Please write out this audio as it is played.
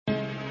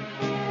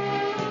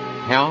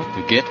How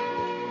to get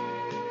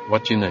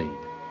what you need.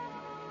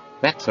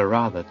 That's a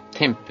rather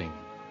tempting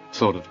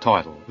sort of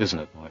title, isn't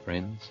it, my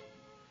friends?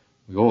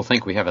 We all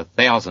think we have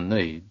 1,000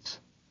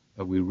 needs,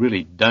 but we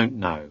really don't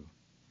know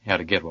how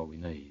to get what we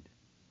need.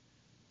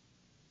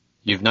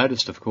 You've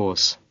noticed, of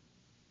course,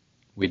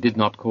 we did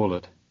not call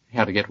it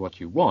How to Get What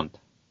You Want.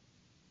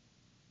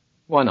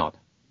 Why not?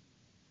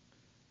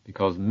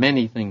 Because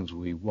many things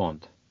we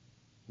want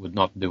would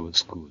not do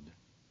us good.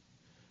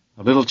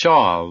 A little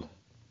child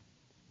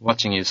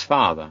watching his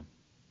father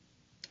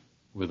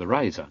with a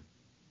razor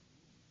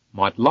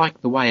might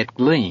like the way it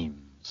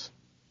gleams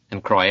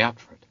and cry out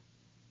for it.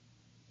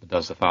 But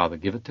does the father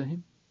give it to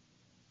him?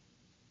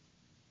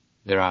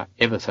 There are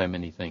ever so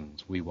many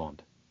things we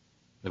want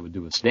that would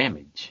do us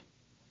damage.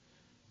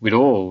 We'd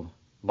all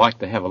like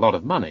to have a lot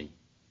of money,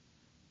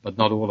 but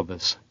not all of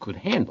us could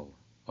handle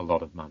a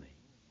lot of money.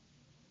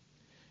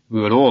 We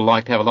would all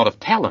like to have a lot of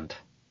talent,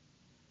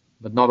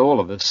 but not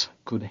all of us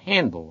could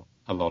handle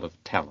a lot of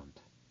talent.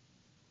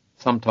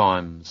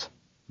 Sometimes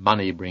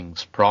money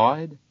brings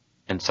pride,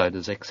 and so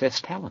does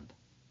excess talent.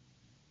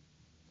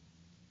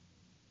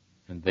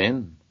 And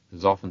then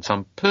there's often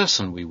some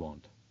person we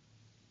want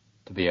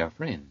to be our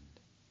friend,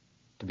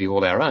 to be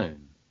all our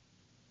own.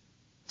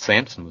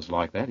 Samson was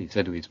like that. He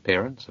said to his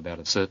parents about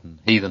a certain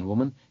heathen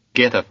woman,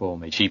 "Get her for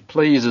me. She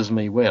pleases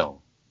me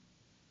well."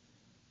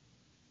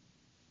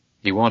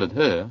 He wanted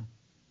her,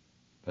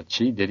 but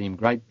she did him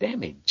great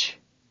damage.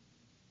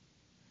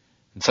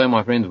 And so,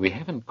 my friends, we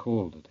haven't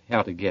called it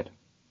How to Get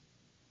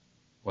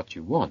What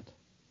You Want,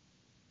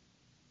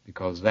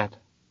 because that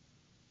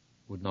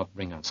would not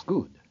bring us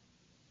good,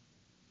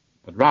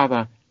 but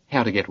rather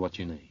How to Get What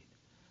You Need.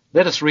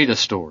 Let us read a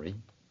story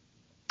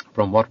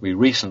from what we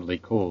recently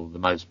called the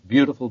most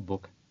beautiful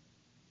book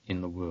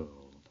in the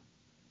world.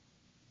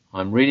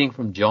 I'm reading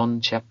from John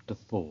chapter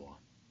 4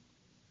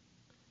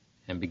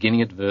 and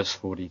beginning at verse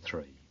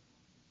 43.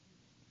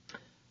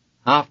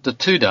 After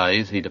 2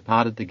 days he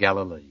departed to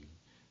Galilee,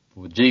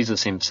 for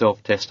Jesus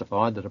himself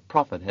testified that a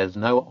prophet has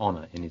no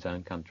honour in his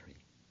own country.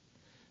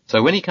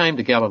 So when he came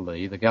to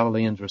Galilee, the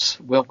Galileans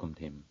welcomed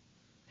him,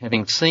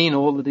 having seen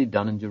all that he'd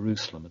done in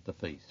Jerusalem at the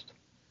feast,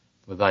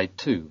 for they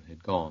too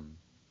had gone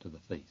to the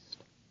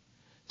feast.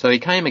 So he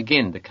came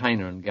again to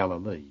Cana in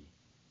Galilee,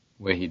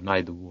 where he'd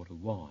made the water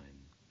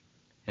wine.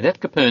 And at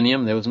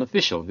Capernaum there was an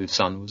official whose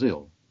son was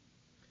ill.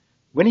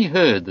 When he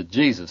heard that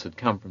Jesus had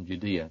come from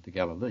Judea to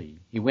Galilee,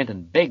 he went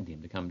and begged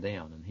him to come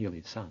down and heal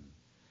his son,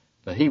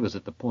 for he was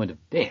at the point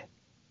of death.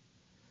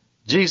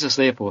 Jesus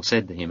therefore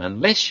said to him,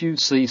 "Unless you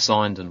see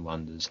signs and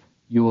wonders,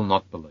 you will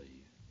not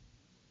believe."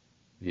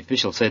 The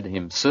official said to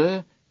him,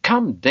 "Sir,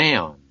 come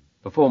down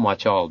before my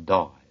child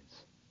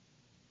dies."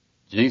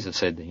 Jesus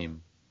said to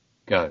him,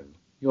 "Go,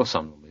 your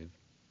son will live."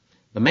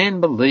 The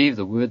man believed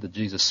the word that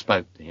Jesus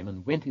spoke to him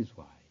and went his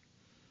way.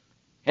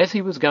 As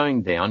he was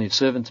going down, his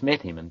servants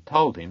met him and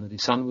told him that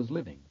his son was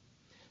living.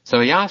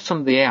 So he asked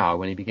them the hour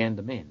when he began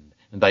to mend,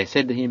 and they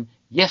said to him,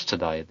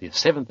 "Yesterday at the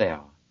 7th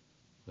hour,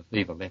 the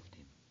fever left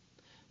him."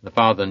 The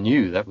father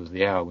knew that was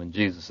the hour when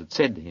Jesus had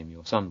said to him,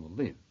 "Your son will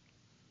live."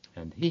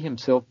 And he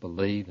himself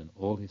believed and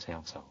all his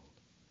household.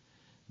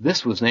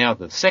 This was now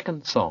the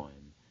second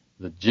sign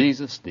that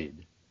Jesus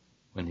did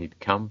when he'd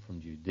come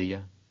from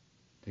Judea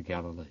to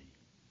Galilee.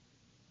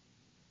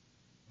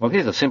 Well,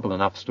 here's a simple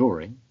enough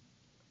story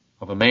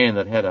of a man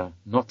that had a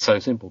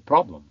not-so-simple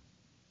problem.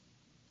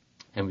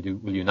 And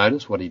will you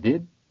notice what he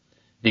did?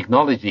 He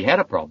acknowledged he had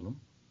a problem.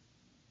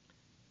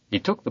 He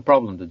took the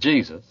problem to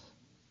Jesus.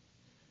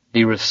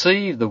 He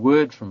received the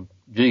word from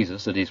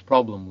Jesus that his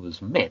problem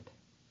was met.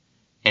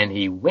 And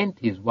he went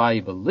his way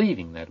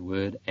believing that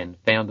word and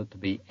found it to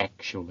be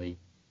actually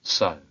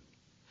so.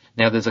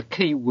 Now there's a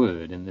key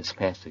word in this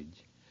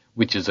passage,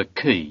 which is a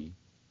key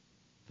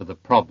for the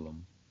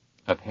problem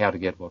of how to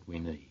get what we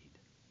need.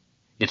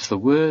 It's the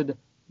word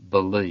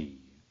believe.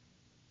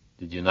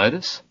 Did you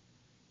notice?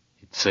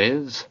 It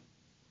says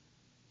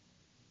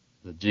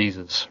that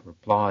Jesus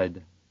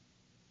replied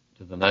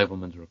to the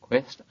nobleman's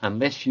request,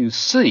 "Unless you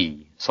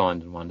see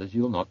signs and wonders,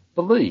 you'll not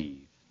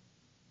believe."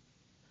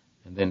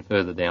 And then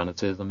further down it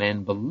says the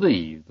man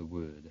believed the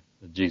word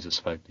that Jesus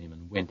spoke to him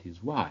and went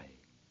his way.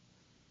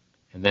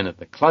 And then at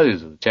the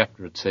close of the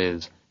chapter it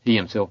says he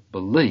himself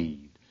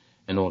believed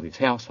and all his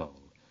household.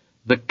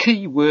 The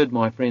key word,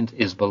 my friends,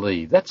 is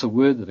believe. That's a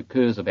word that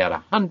occurs about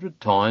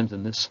 100 times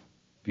in this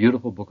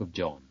beautiful book of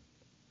John.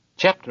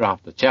 Chapter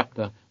after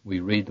chapter, we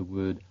read the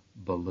word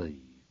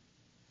believe.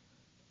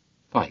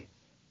 Faith.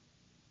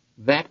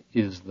 That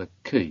is the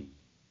key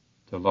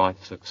to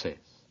life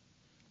success.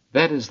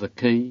 That is the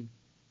key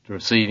to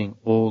receiving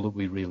all that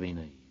we really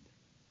need.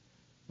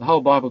 The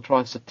whole Bible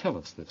tries to tell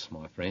us this,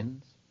 my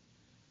friends.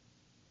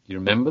 Do you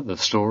remember the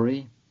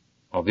story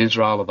of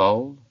Israel of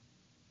old?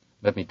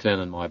 Let me turn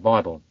in my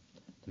Bible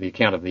to the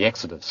account of the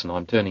Exodus, and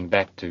I'm turning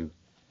back to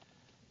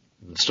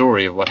the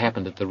story of what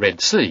happened at the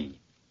Red Sea.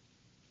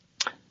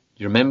 Do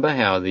you remember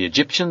how the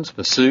Egyptians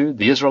pursued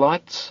the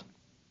Israelites?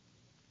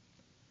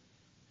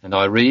 And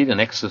I read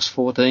in Exodus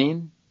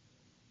 14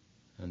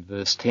 And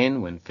verse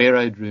 10, when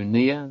Pharaoh drew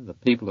near, the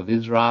people of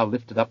Israel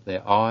lifted up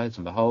their eyes,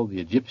 and behold, the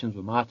Egyptians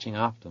were marching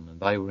after them, and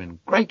they were in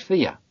great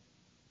fear.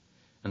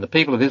 And the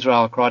people of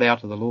Israel cried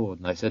out to the Lord,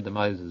 and they said to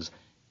Moses,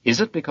 "Is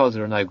it because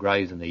there are no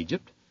graves in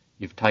Egypt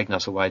you've taken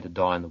us away to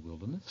die in the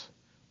wilderness?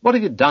 What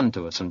have you done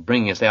to us in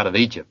bringing us out of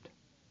Egypt?"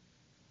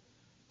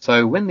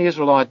 So when the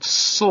Israelites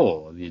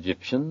saw the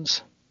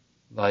Egyptians,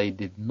 they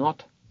did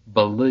not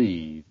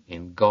believe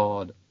in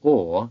God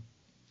or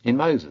in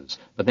Moses.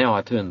 But now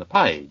I turn the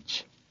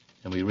page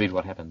and we read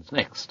what happens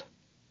next.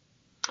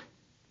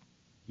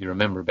 You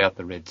remember about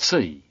the Red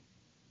Sea,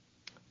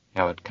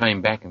 how it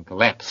came back and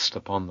collapsed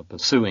upon the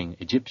pursuing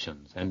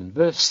Egyptians. And in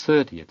verse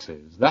 30 it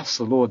says, "Thus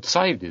the Lord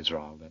saved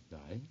Israel that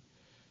day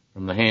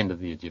from the hand of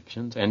the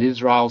Egyptians, and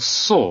Israel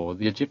saw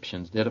the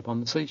Egyptians dead upon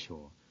the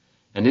seashore.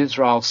 And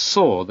Israel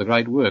saw the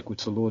great work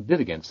which the Lord did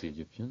against the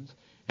Egyptians,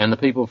 and the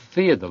people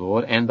feared the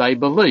Lord, and they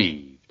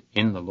believed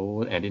in the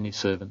Lord and in his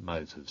servant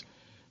Moses."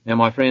 Now,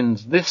 my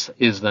friends, this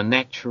is the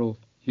natural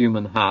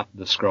human heart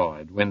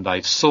described. When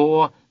they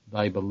saw,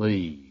 they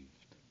believed.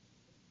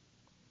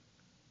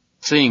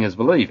 Seeing is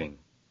believing.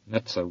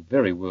 That's a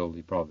very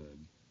worldly proverb.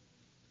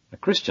 A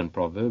Christian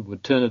proverb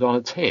would turn it on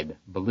its head.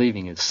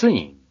 Believing is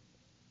seeing.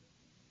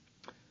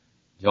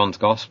 John's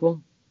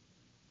Gospel,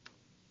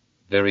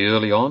 very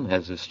early on,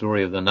 has the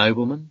story of the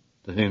nobleman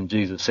to whom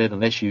Jesus said,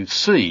 "Unless you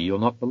see, you'll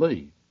not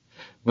believe."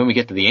 When we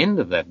get to the end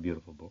of that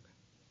beautiful book,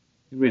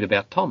 you read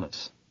about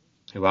Thomas,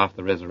 who after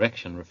the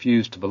resurrection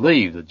refused to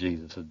believe that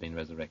Jesus had been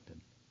resurrected.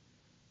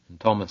 And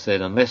Thomas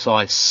said, "Unless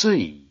I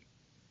see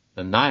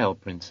the nail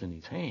prints in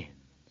his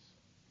hands,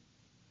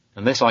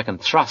 unless I can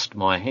thrust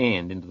my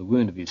hand into the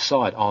wound of his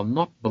side, I'll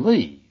not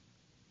believe."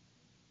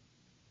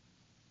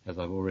 As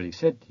I've already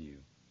said to you,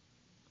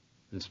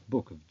 this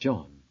book of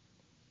John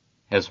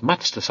has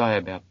much to say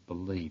about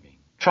believing,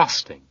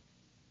 trusting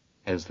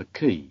as the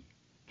key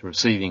to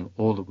receiving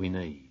all that we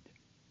need.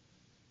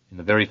 In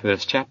the very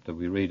first chapter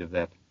we read of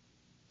that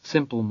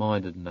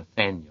simple-minded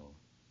Nathanael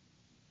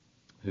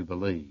who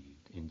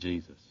believed in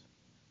Jesus.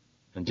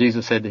 And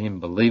Jesus said to him,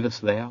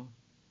 "Believest thou?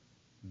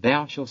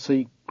 Thou shalt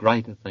see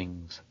greater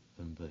things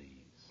than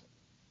these."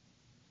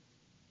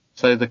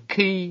 So the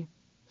key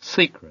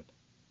secret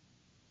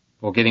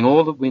for getting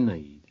all that we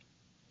need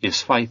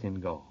is faith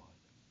in God.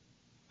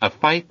 A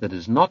faith that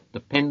is not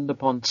dependent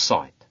upon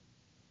sight.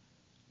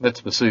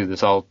 Let's pursue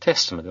this Old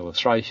Testament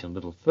illustration a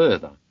little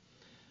further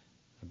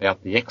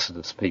about the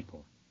Exodus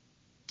people,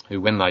 who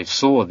when they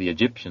saw the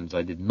Egyptians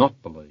they did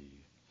not believe.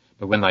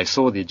 But when they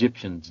saw the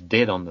Egyptians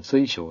dead on the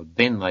seashore,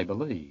 then they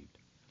believed.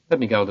 Let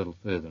me go a little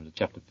further into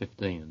chapter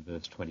 15 and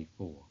verse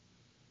 24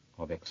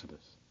 of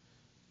Exodus.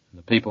 "And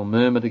the people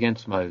murmured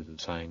against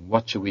Moses, saying,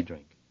 'What shall we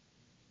drink?'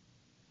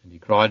 And he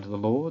cried to the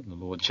Lord, and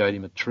the Lord showed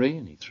him a tree,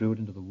 and he threw it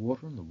into the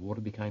water, and the water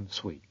became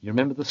sweet." You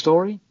remember the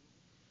story?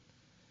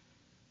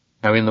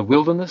 How in the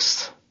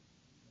wilderness,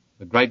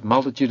 the great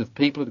multitude of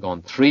people had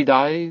gone 3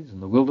 days in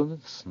the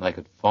wilderness, and they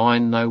could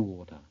find no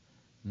water.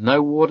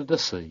 No water to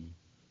see,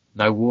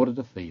 no water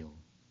to feel,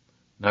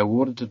 no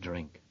water to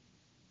drink,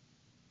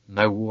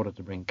 no water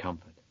to bring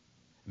comfort.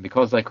 And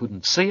because they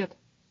couldn't see it,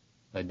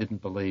 they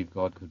didn't believe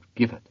God could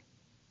give it.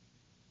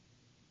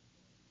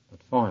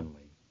 But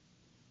finally,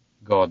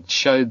 God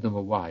showed them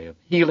a way of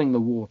healing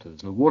the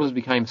waters, and the waters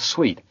became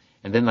sweet,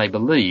 and then they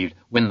believed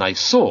when they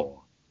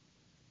saw.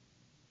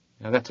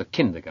 Now that's a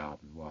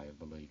kindergarten way of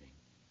believing.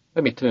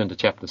 Let me turn to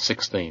chapter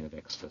 16 of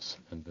Exodus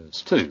and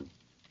verse 2.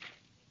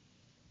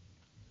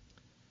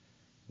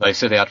 "They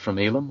set out from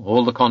Elim,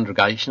 all the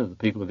congregation of the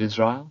people of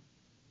Israel,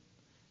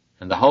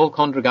 and the whole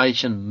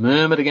congregation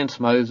murmured against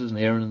Moses and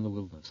Aaron in the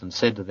wilderness, and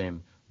said to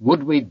them,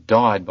 'Would we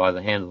died by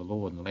the hand of the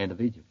Lord in the land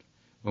of Egypt,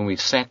 when we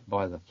sat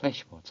by the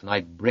flesh pots and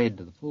ate bread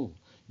to the full.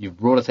 You've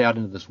brought us out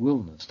into this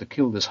wilderness to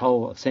kill this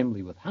whole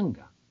assembly with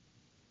hunger.'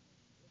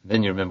 And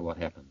then you remember what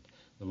happened.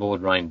 The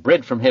Lord rained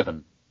bread from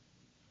heaven,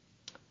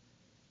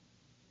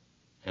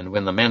 and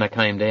when the manna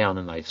came down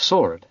and they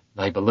saw it,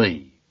 they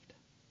believed."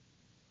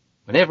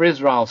 Whenever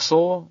Israel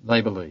saw,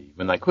 they believed.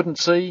 When they couldn't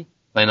see,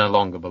 they no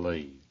longer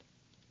believed.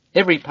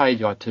 Every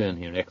page I turn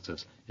here in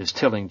Exodus is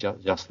telling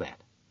just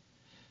that.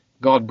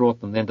 God brought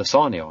them then to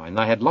Sinai, and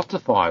they had lots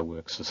of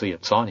fireworks to see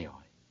at Sinai.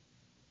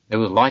 There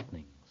were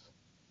lightnings.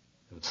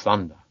 There was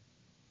thunder.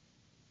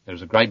 There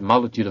was a great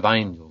multitude of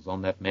angels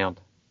on that Mount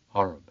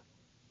Horeb.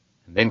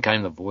 And then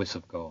came the voice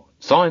of God.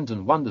 Signs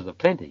and wonders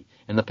aplenty,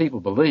 and the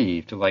people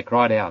believed till they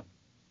cried out,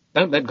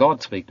 "Don't let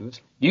God speak to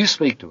us. You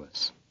speak to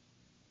us."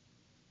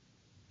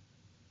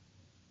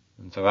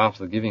 And so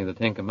after the giving of the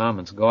 10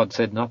 Commandments, God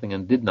said nothing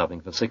and did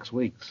nothing for 6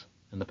 weeks,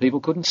 and the people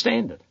couldn't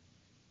stand it.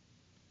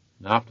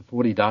 And after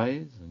 40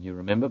 days, and you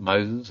remember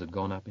Moses had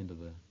gone up into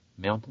the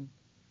mountain,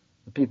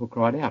 the people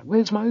cried out,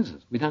 "Where's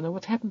Moses? We don't know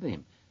what's happened to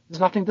him. There's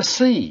nothing to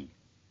see.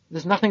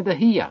 There's nothing to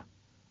hear.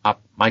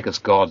 Up, make us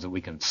gods that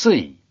we can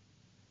see."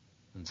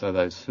 And so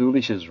those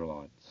foolish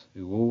Israelites,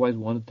 who always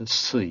wanted to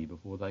see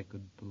before they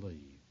could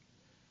believe,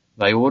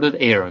 they ordered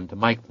Aaron to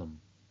make them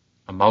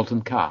a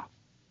molten calf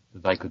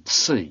that they could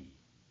see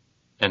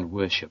and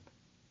worship.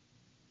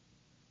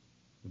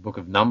 The book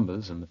of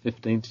Numbers in the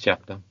 15th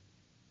chapter,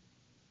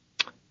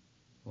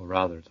 or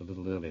rather it's a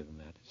little earlier than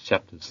that, it's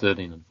chapters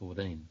 13 and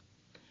 14,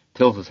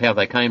 tells us how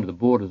they came to the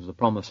borders of the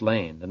promised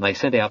land, and they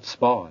sent out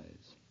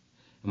spies.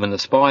 And when the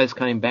spies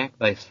came back,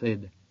 they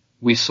said,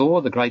 "We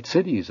saw the great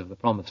cities of the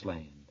promised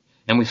land,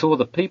 and we saw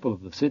the people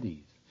of the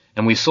cities,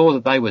 and we saw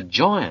that they were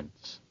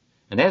giants.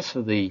 And as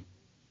for the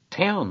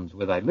towns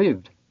where they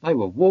lived, they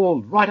were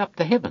walled right up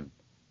to heaven.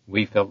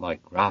 We felt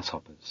like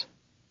grasshoppers."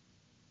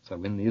 So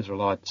when the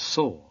Israelites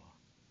saw,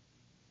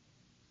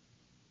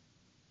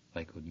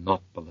 they could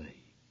not believe.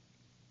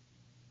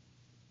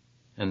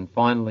 And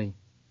finally,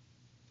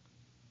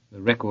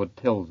 the record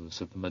tells us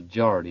that the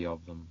majority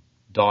of them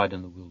died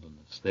in the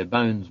wilderness, their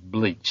bones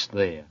bleached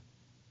there.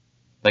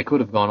 They could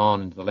have gone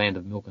on into the land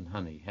of milk and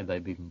honey had they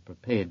been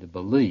prepared to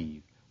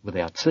believe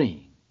without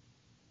seeing,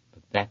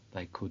 but that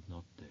they could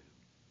not do.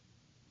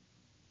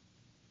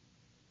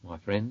 My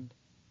friend,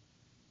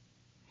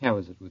 how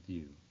is it with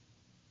you?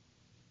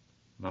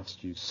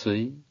 Must you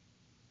see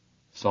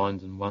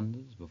signs and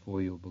wonders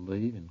before you'll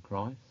believe in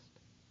Christ?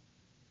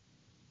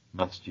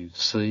 Must you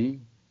see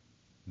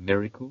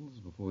miracles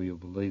before you'll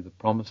believe the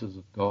promises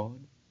of God?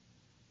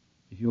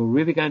 If you're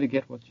really going to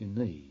get what you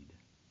need,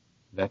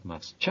 that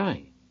must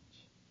change.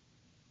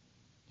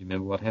 Do you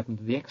remember what happened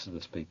to the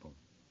Exodus people?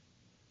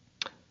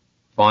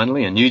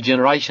 Finally, a new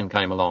generation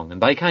came along,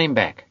 and they came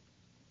back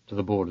to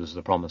the borders of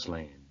the promised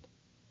land.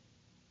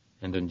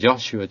 And in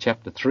Joshua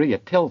chapter 3,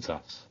 it tells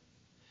us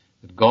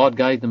that God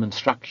gave them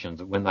instructions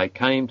that when they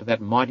came to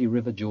that mighty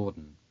river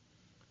Jordan,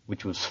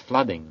 which was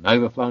flooding and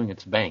overflowing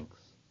its banks,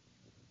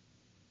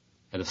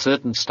 at a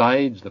certain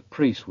stage the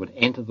priest would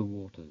enter the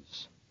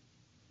waters,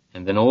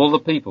 and then all the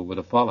people were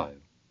to follow,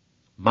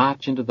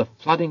 march into the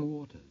flooding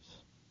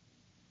waters.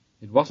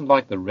 It wasn't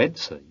like the Red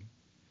Sea.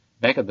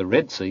 Back at the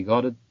Red Sea,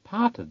 God had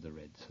parted the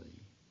Red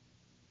Sea.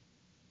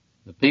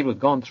 The people had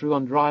gone through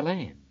on dry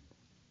land.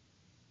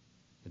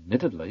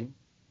 Admittedly,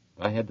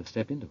 they had to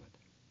step into it.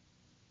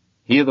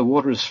 Here the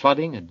water is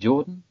flooding at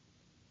Jordan,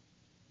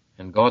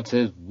 and God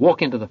says,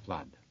 walk into the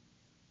flood.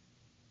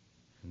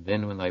 And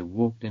then when they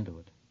walked into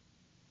it,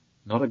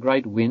 not a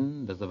great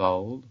wind as of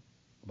old,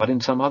 but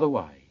in some other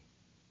way,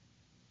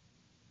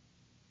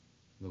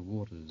 the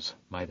waters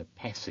made a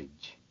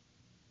passage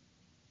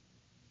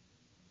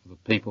for the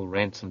people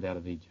ransomed out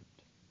of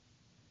Egypt.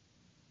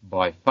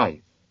 By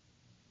faith,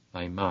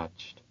 they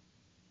marched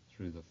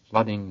through the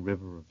flooding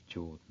river of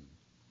Jordan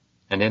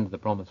and entered the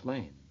promised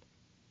land.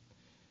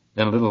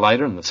 Then a little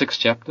later in the 6th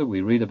chapter,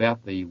 we read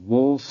about the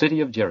walled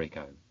city of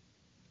Jericho.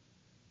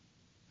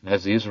 And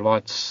as the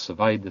Israelites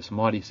surveyed this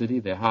mighty city,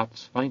 their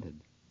hearts fainted.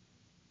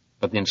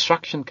 But the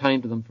instruction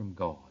came to them from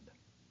God.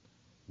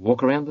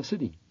 Walk around the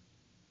city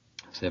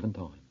 7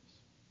 times.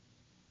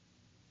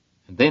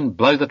 And then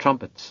blow the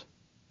trumpets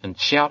and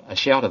shout a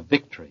shout of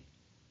victory.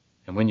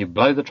 And when you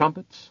blow the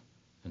trumpets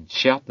and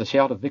shout the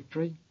shout of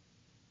victory,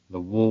 the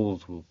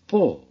walls will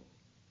fall.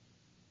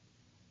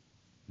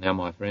 Now,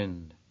 my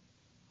friend,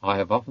 I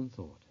have often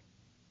thought,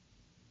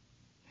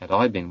 had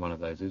I been one of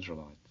those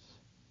Israelites,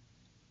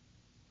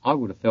 I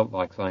would have felt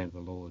like saying to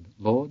the Lord,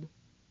 Lord,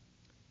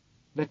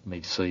 let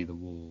me see the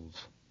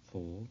walls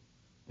fall.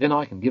 Then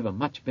I can give a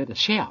much better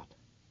shout.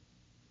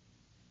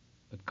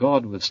 But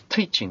God was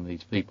teaching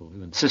these people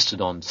who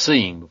insisted on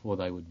seeing before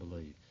they would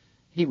believe.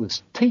 He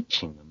was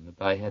teaching them that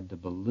they had to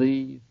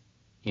believe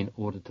in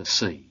order to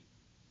see.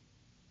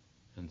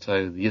 And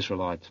so the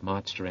Israelites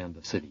marched around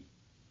the city.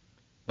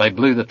 They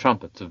blew the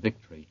trumpets of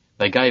victory.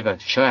 They gave a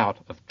shout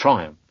of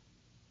triumph.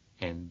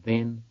 And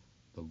then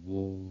the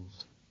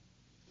walls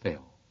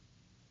fell.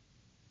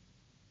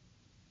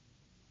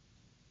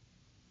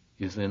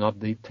 Is there not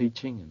deep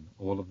teaching in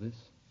all of this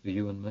for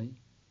you and me?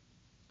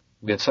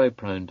 We are so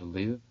prone to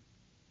live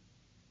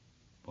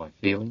by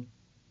feeling,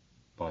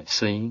 by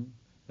seeing.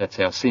 That's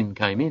how sin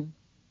came in.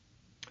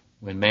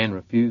 When man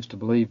refused to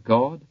believe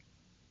God,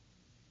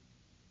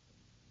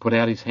 put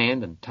out his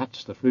hand and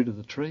touched the fruit of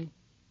the tree,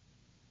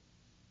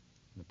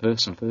 the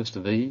person first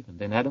of Eve and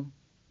then Adam,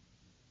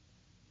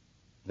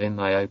 then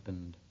they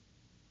opened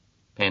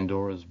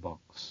Pandora's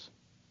box.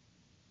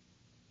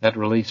 That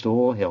released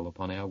all hell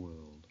upon our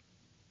world.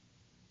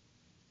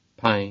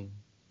 Pain,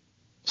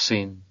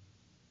 sin,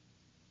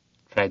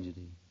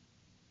 tragedy,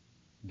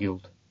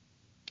 guilt,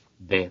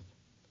 death,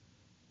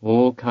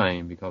 all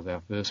came because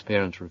our first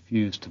parents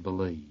refused to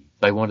believe.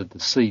 They wanted to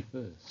see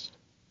first.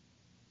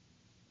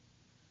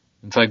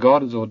 And so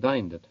God has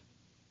ordained it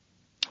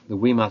that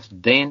we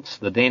must dance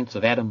the dance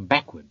of Adam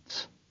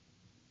backwards.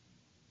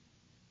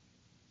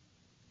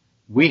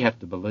 We have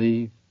to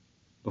believe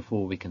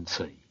before we can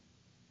see.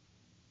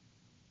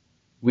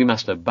 We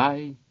must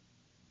obey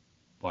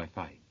by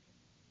faith.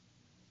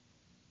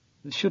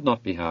 This should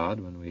not be hard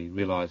when we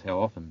realize how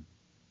often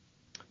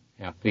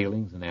our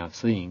feelings and our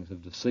seeings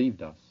have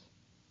deceived us.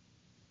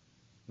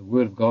 The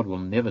Word of God will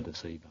never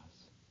deceive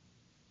us,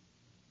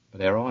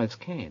 but our eyes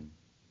can.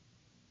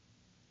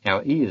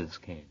 Our ears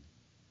can.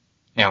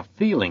 Our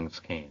feelings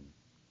can.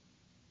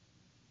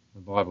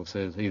 The Bible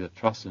says he that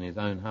trusts in his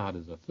own heart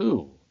is a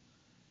fool,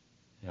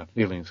 Our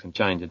feelings can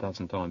change a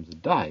dozen times a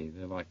day.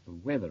 They're like the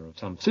weather of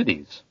some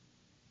cities.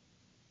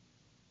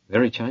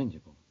 Very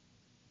changeable.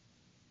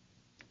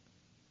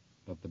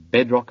 But the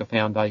bedrock or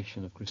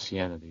foundation of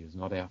Christianity is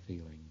not our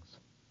feelings.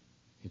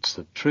 It's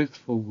the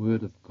truthful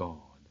Word of God.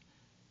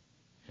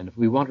 And if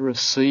we want to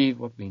receive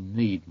what we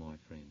need, my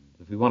friends,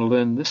 if we want to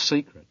learn this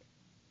secret,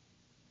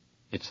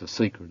 it's the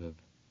secret of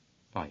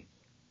faith.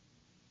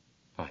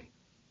 Faith.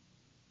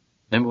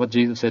 Remember what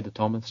Jesus said to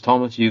Thomas?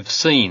 Thomas, you've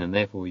seen and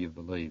therefore you've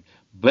believed.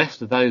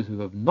 Blessed are those who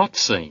have not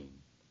seen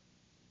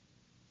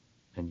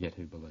and yet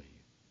who believe.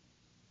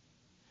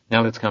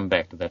 Now let's come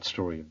back to that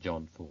story of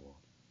John 4.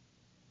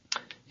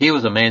 Here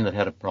was a man that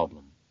had a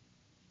problem.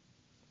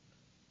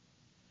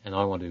 And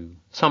I want to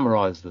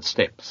summarize the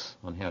steps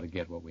on how to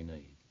get what we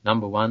need.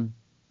 Number one,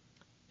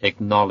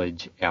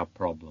 acknowledge our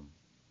problem.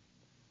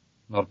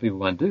 A lot of people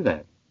won't do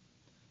that.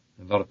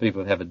 A lot of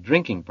people have a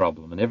drinking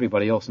problem and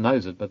everybody else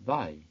knows it but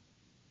they.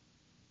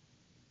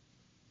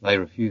 They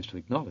refuse to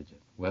acknowledge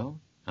it. Well,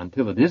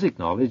 until it is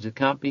acknowledged, it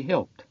can't be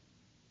helped.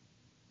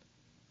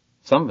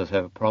 Some of us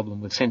have a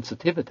problem with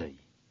sensitivity.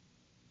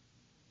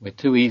 We're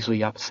too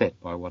easily upset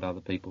by what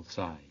other people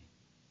say.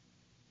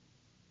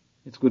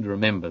 It's good to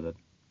remember that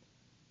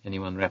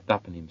anyone wrapped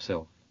up in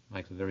himself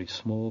makes a very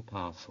small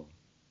parcel.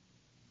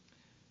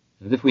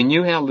 And if we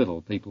knew how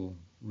little people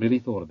really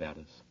thought about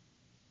us,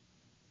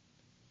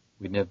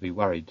 we'd never be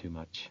worried too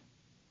much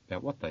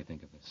about what they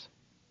think of us.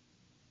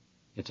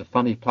 It's a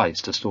funny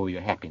place to store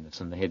your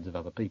happiness in the heads of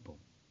other people.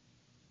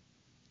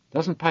 It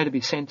doesn't pay to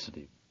be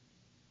sensitive.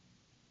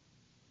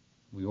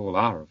 We all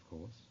are, of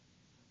course,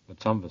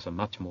 but some of us are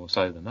much more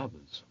so than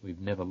others. We've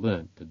never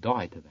learnt to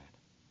die to that.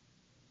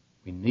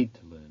 We need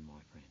to learn, my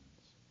friends.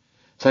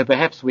 So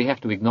perhaps we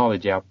have to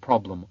acknowledge our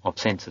problem of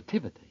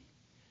sensitivity,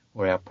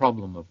 or our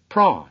problem of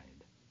pride,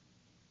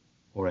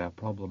 or our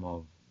problem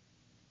of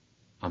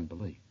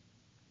unbelief.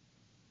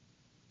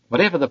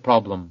 Whatever the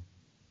problem,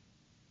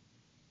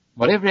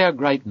 whatever our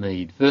great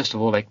need, first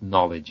of all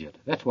acknowledge it.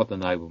 That's what the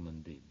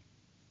nobleman did.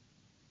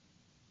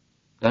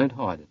 Don't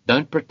hide it.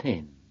 Don't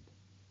pretend.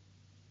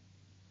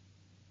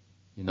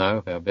 You know,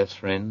 if our best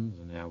friends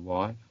and our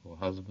wife or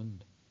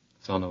husband,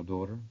 son or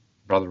daughter,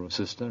 brother or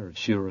sister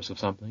assure us of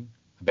something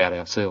about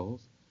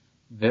ourselves,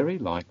 very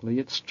likely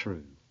it's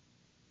true.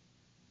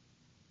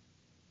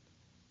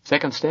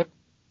 Second step,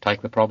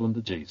 take the problem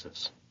to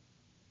Jesus.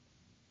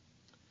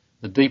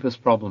 The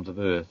deepest problems of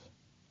earth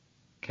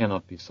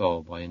cannot be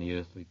solved by any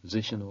earthly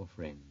physician or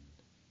friend.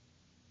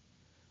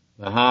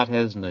 The heart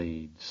has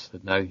needs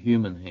that no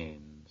human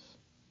hands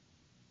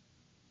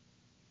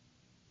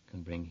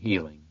can bring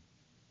healing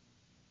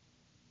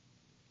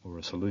or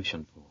a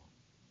solution for.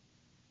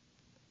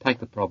 Take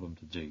the problem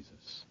to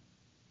Jesus.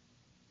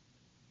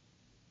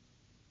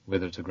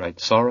 Whether it's a great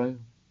sorrow,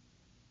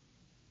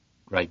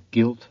 great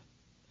guilt,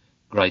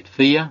 great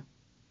fear,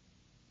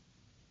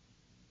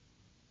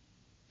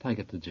 take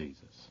it to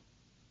Jesus.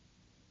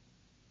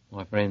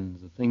 My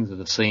friends, the things that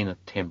are seen are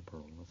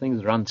temporal. The things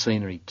that are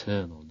unseen are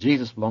eternal.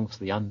 Jesus belongs to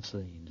the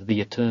unseen, to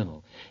the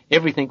eternal.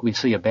 Everything we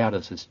see about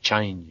us is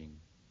changing,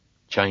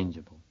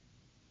 changeable.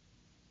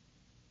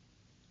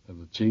 But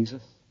with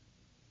Jesus,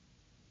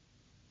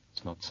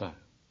 it's not so.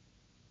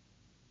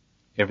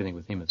 Everything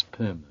with him is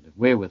permanent. If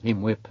we're with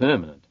him, we're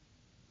permanent.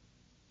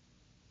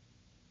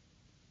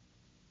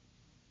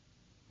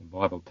 The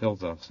Bible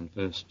tells us in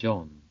 1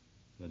 John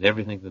that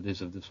everything that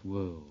is of this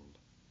world,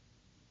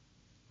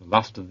 the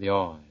lust of the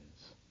eyes,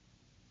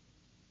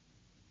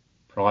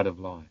 pride of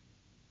life,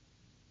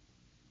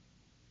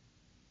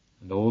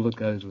 and all that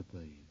goes with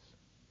these,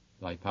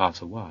 they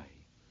pass away.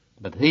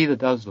 But he that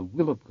does the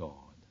will of God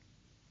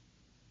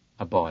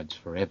abides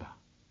forever.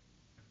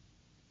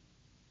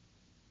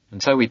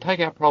 And so we take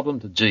our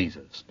problem to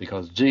Jesus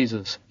because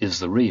Jesus is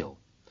the real.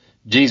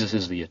 Jesus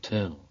is the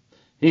eternal.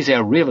 He's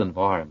our real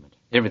environment.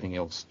 Everything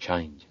else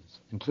changes,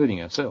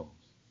 including ourselves.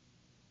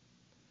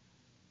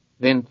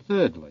 Then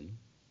thirdly,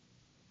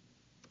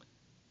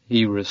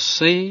 he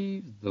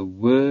received the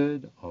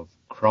word of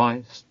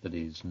Christ that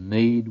his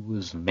need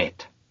was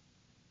met.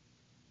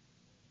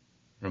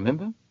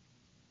 Remember?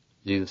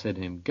 Jesus said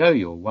to him, "Go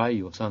your way,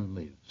 your son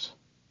lives."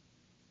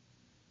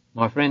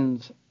 My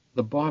friends,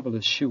 the Bible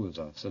assures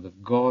us that if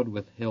God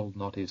withheld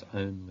not his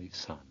only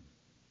Son,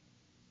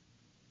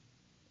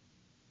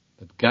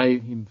 but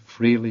gave him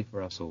freely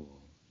for us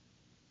all,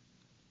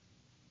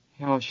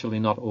 how shall he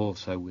not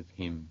also with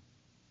him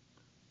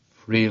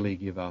freely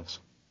give us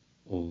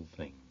all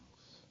things?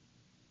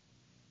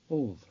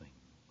 All things.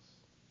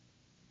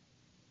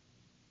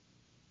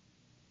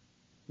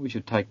 We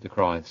should take to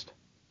Christ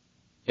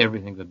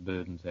everything that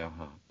burdens our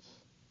hearts.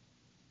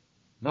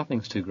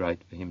 Nothing's too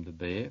great for him to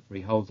bear, for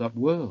he holds up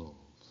worlds.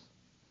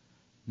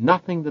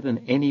 Nothing that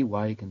in any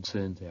way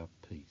concerns our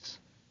peace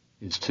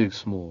is too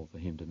small for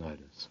him to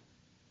notice.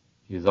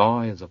 His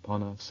eye is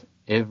upon us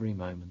every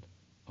moment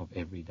of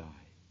every day.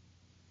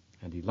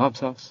 And he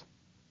loves us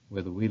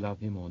whether we love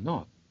him or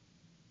not.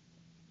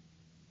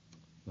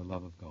 The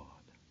love of God.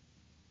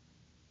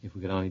 If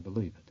we could only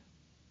believe it.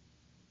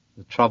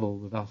 The trouble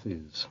with us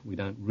is we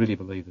don't really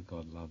believe that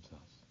God loves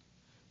us.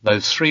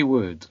 Those 3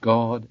 words,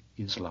 God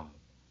is love.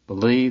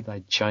 Believe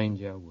they'd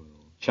change our world,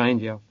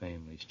 change our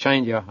families,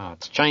 change our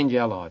hearts, change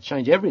our lives,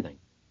 change everything.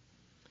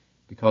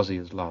 Because he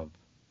is love,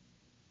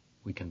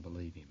 we can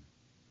believe him.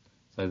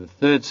 So the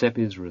 3rd step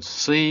is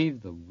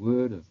receive the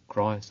word of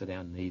Christ that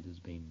our need has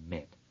been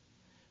met.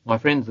 My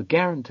friends, the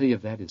guarantee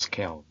of that is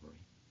Calvary.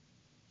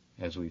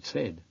 As we've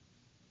said,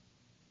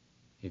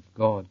 if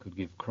God could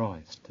give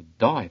Christ to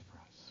die for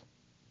us,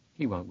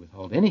 he won't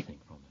withhold anything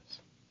from us.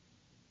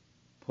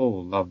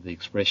 Paul loved the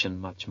expression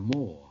much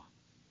more.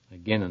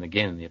 Again and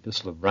again in the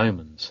Epistle of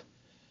Romans,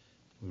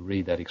 we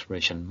read that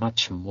expression,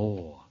 much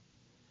more.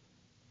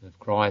 If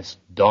Christ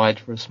died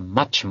for us,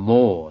 much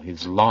more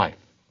his life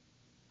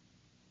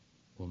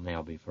will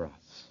now be for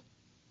us.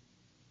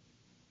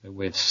 That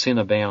where sin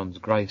abounds,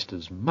 grace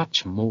does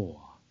much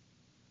more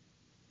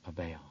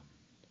abound.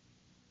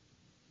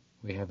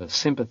 We have a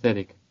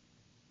sympathetic,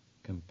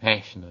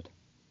 compassionate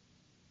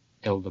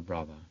elder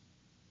brother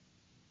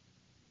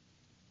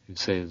who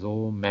says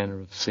all manner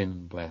of sin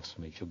and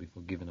blasphemy shall be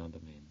forgiven unto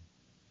men.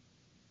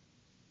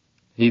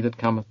 He that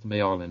cometh to me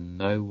I'll in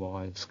no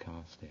wise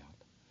cast out.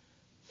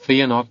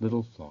 Fear not,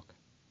 little flock.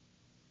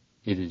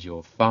 It is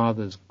your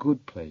Father's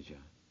good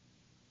pleasure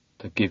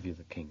to give you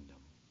the kingdom.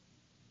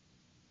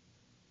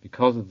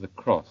 Because of the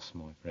cross,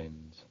 my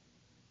friends,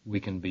 we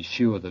can be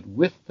sure that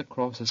with the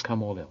cross has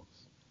come all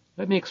else.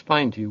 Let me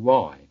explain to you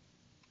why.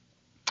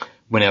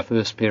 When our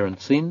first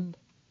parents sinned,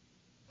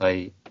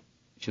 they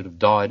should have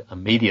died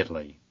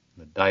immediately.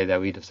 The day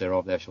thou eatest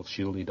thereof, thou shalt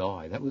surely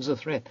die. That was the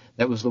threat.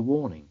 That was the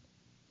warning.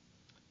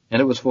 And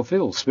it was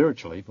fulfilled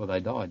spiritually, for they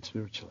died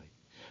spiritually.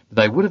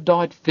 But they would have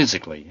died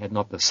physically had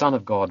not the Son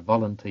of God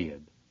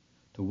volunteered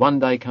to one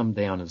day come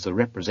down as the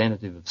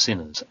representative of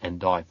sinners and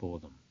die for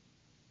them.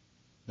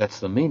 That's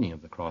the meaning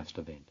of the Christ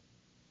event.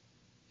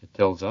 It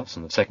tells us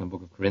in the 2nd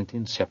book of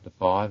Corinthians, chapter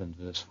 5 and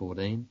verse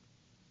 14,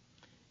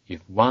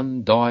 if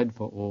one died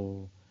for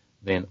all,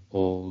 then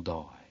all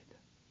died.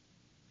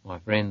 My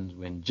friends,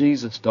 when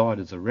Jesus died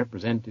as a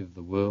representative of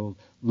the world,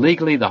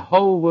 legally the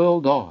whole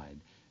world died.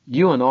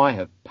 You and I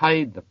have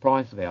paid the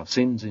price of our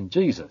sins in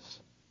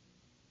Jesus.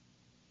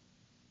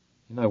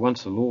 You know,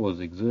 once the law has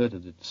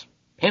exerted its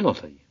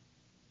penalty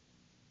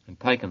and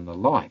taken the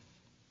life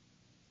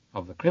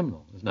of the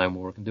criminal, there's no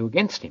more it can do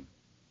against him.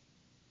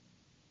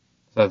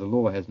 So the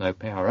law has no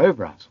power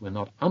over us. We're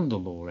not under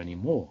law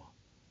anymore.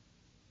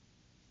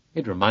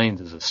 It remains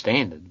as a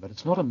standard, but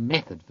it's not a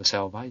method for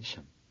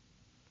salvation.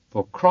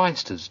 For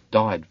Christ has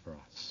died for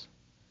us.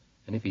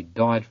 And if he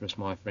died for us,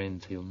 my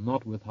friends, he'll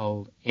not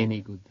withhold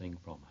any good thing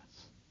from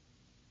us.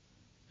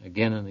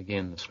 Again and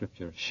again the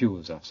Scripture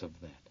assures us of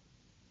that.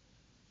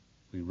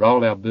 If we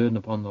roll our burden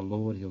upon the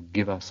Lord, he'll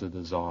give us the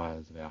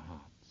desires of our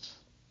hearts.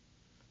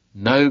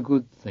 No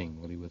good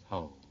thing will he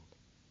withhold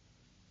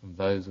from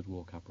those that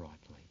walk uprightly.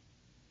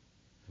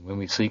 And when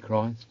we see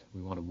Christ,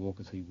 we want to walk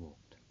as he walked.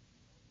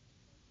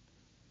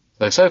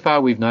 So far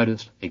we've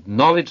noticed,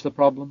 acknowledge the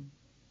problem,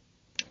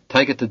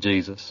 take it to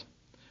Jesus,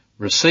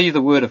 receive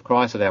the word of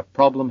Christ that our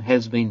problem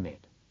has been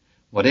met.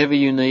 Whatever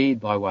you need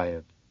by way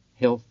of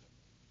health,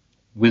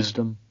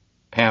 wisdom,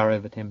 power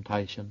over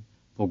temptation,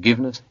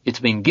 forgiveness, it's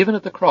been given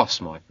at the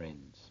cross, my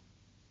friends.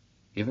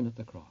 Given at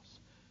the cross.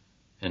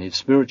 And his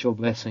spiritual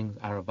blessings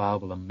are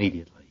available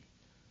immediately.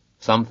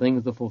 Some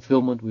things, the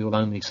fulfillment, we will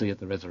only see at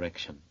the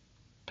resurrection.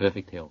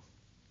 Perfect health.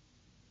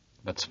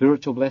 But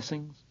spiritual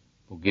blessings,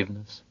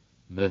 forgiveness,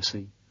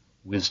 mercy,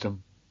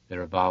 wisdom,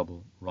 they're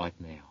available right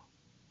now.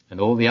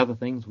 And all the other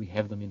things, we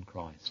have them in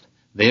Christ.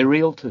 They're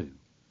real too,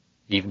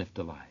 even if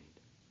delayed.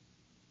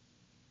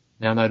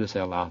 Now notice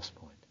our last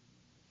point.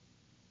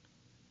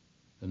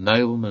 The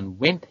nobleman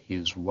went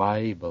his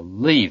way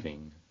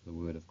believing the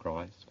word of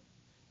Christ,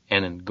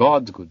 and in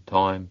God's good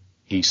time,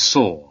 he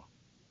saw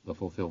the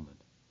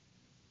fulfillment.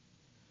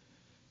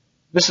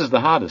 This is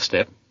the hardest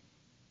step,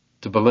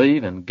 to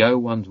believe and go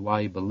one's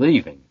way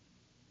believing.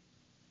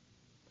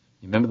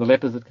 You remember the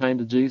lepers that came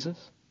to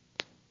Jesus?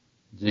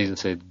 Jesus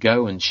said,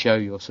 go and show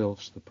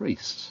yourselves to the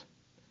priests.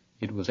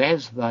 It was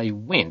as they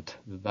went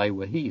that they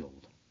were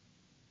healed.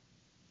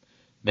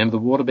 Remember the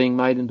water being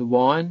made into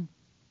wine?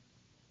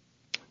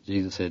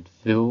 Jesus said,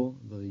 fill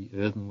the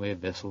earthenware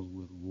vessels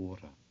with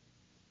water.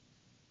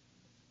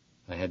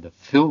 They had to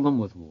fill them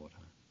with water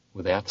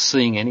without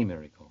seeing any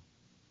miracle.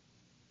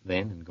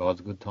 Then, in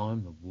God's good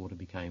time, the water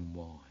became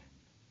wine.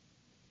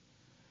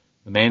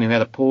 The man who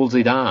had a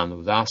palsied arm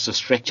was asked to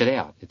stretch it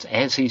out. It's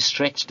as he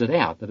stretched it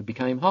out that it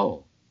became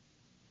whole.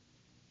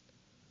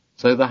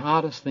 So the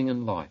hardest thing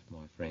in life,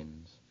 my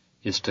friends,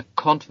 is to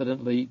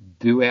confidently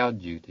do our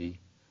duty,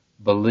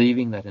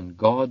 believing that in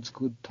God's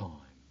good time,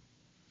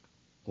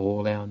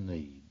 all our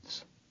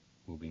needs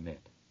will be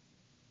met.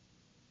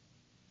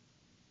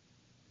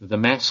 The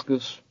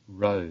Damascus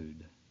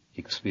Road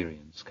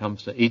experience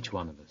comes to each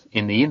one of us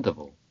in the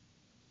interval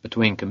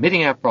between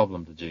committing our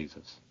problem to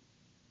Jesus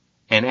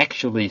and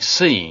actually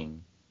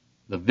seeing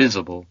the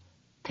visible,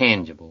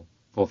 tangible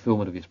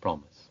fulfillment of his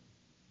promise.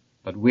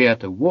 But we are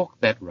to walk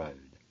that road,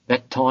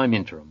 that time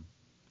interim,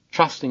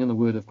 trusting in the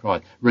word of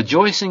Christ,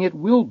 rejoicing it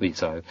will be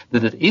so,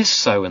 that it is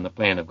so in the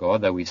plan of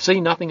God, though we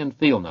see nothing and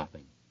feel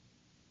nothing.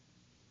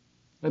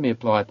 Let me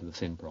apply it to the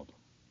sin problem.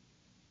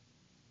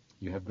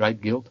 You have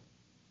great guilt,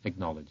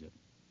 acknowledge it.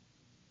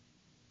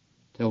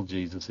 Tell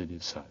Jesus it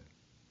is so.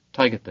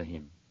 Take it to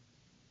him.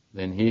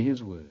 Then hear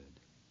his word.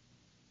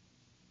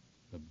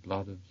 The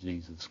blood of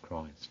Jesus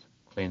Christ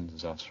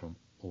cleanses us from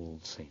all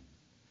sin.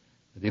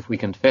 That if we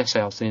confess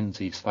our sins,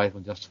 he is faithful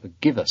and just to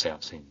forgive us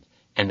our sins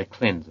and to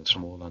cleanse us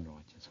from all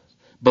unrighteousness.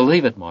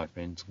 Believe it, my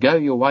friends. Go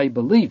your way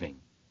believing.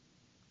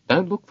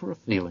 Don't look for a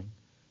feeling.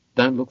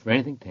 Don't look for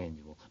anything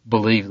tangible.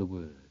 Believe the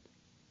word.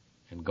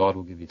 And God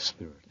will give you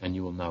spirit, and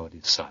you will know it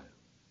is so.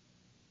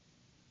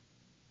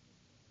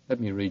 Let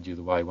me read you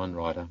the way one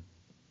writer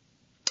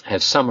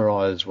has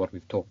summarized what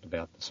we've talked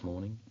about this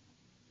morning.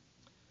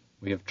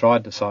 We have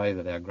tried to say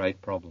that our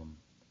great problem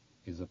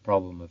is the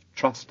problem of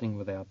trusting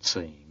without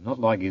seeing, not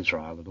like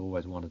Israel that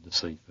always wanted to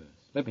see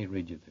first. Let me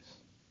read you this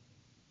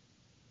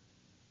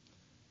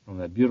from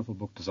that beautiful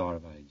book, Desire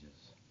of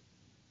Ages.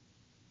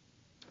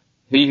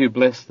 He who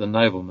blessed the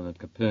nobleman at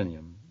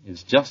Capernaum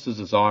is just as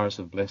desirous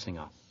of blessing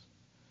us.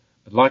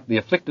 But like the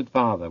afflicted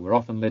father, we're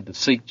often led to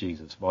seek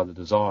Jesus by the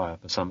desire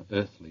for some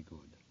earthly good.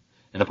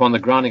 And upon the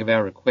granting of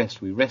our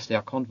request, we rest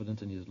our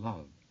confidence in his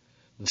love.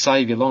 The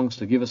Saviour longs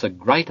to give us a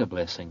greater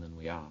blessing than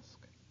we ask.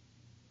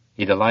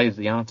 He delays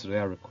the answer to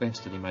our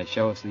request that he may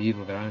show us the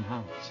evil of our own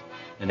hearts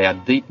and our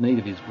deep need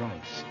of his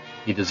grace.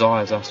 He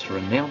desires us to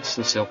renounce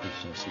the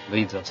selfishness that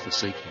leads us to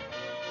seek him.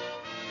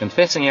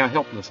 Confessing our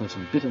helplessness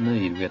and bitter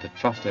need, we are to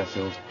trust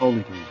ourselves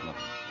wholly to his love.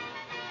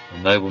 The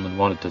nobleman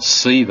wanted to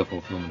see the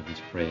fulfillment of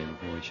his prayer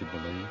before he should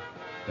believe,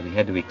 but he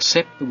had to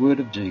accept the word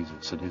of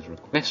Jesus that his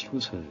request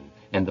was heard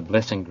and the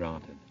blessing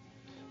granted.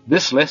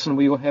 This lesson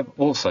we will have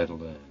also to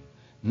learn.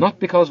 Not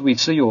because we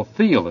see or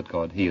feel that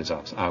God hears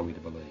us are we to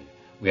believe.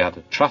 We are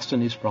to trust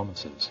in his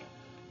promises.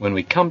 When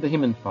we come to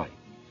him in faith,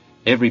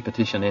 every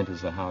petition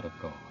enters the heart of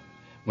God.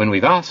 When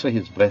we've asked for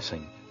his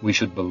blessing, we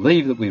should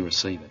believe that we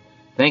receive it,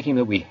 thanking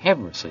that we have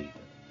received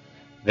it.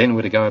 Then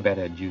we're to go about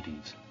our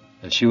duties,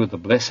 assured the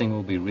blessing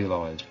will be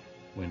realized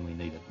when we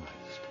need it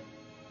most.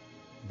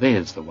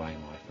 There's the way,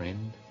 my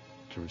friend,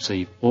 to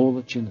receive all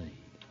that you need,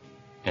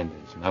 and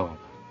there's no other.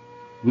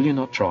 Will you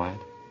not try it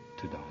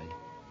today?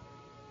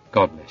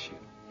 God bless you.